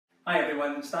Hi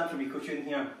everyone, Stan from Ecotune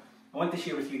here. I want to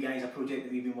share with you guys a project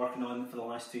that we've been working on for the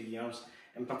last 2 years.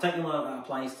 In particular, that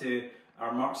applies to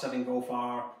our Mark 7 Golf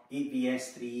R,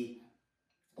 EA888.3,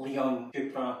 Leon,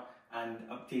 Cupra and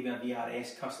Octavia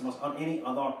VRS customers, or any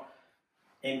other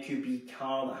MQB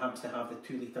car that happens to have the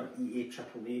 2 litre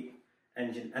EA888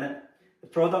 engine in it. The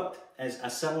product is a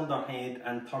cylinder head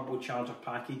and turbocharger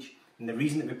package, and the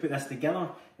reason that we put this together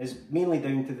is mainly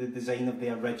down to the design of the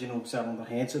original cylinder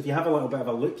head. So if you have a little bit of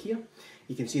a look here,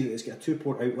 you can see that it's got a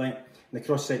 2-port outlet, and the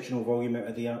cross-sectional volume out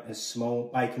of there is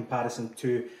small by comparison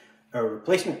to our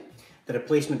replacement. The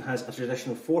replacement has a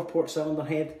traditional 4-port cylinder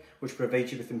head, which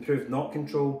provides you with improved knock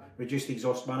control, reduced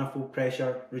exhaust manifold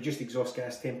pressure, reduced exhaust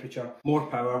gas temperature, more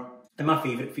power, and my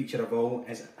favourite feature of all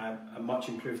is a much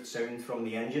improved sound from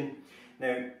the engine.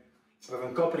 Now, we've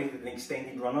incorporated an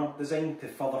extended runner design to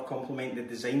further complement the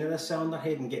design of this cylinder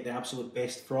head and get the absolute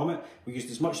best from it. We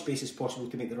used as much space as possible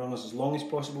to make the runners as long as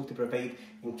possible to provide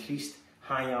increased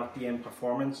high RPM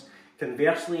performance.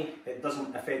 Conversely, it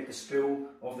doesn't affect the spool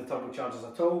of the turbochargers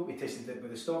at all. We tested it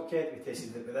with the stock head, we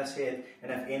tested it with this head,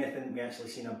 and if anything, we actually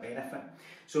seen a benefit.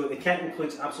 So the kit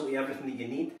includes absolutely everything that you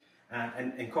need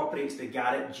and incorporates the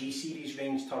Garrett G series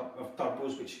range of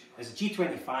turbos, which is a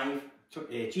G25,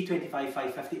 G25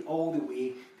 550 all the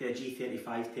way to a G35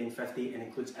 1050, and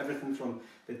includes everything from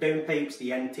the downpipes,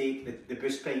 the intake, the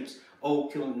boost pipes, all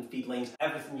coolant and feed lines,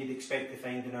 everything you'd expect to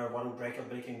find in our world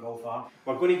record-breaking Golf R.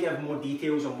 We're going to give more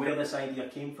details on where this idea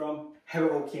came from, how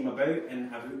it all came about, and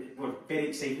we're very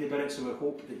excited about it, so we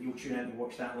hope that you'll tune in and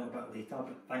watch that a little bit later.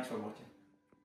 But thanks for watching.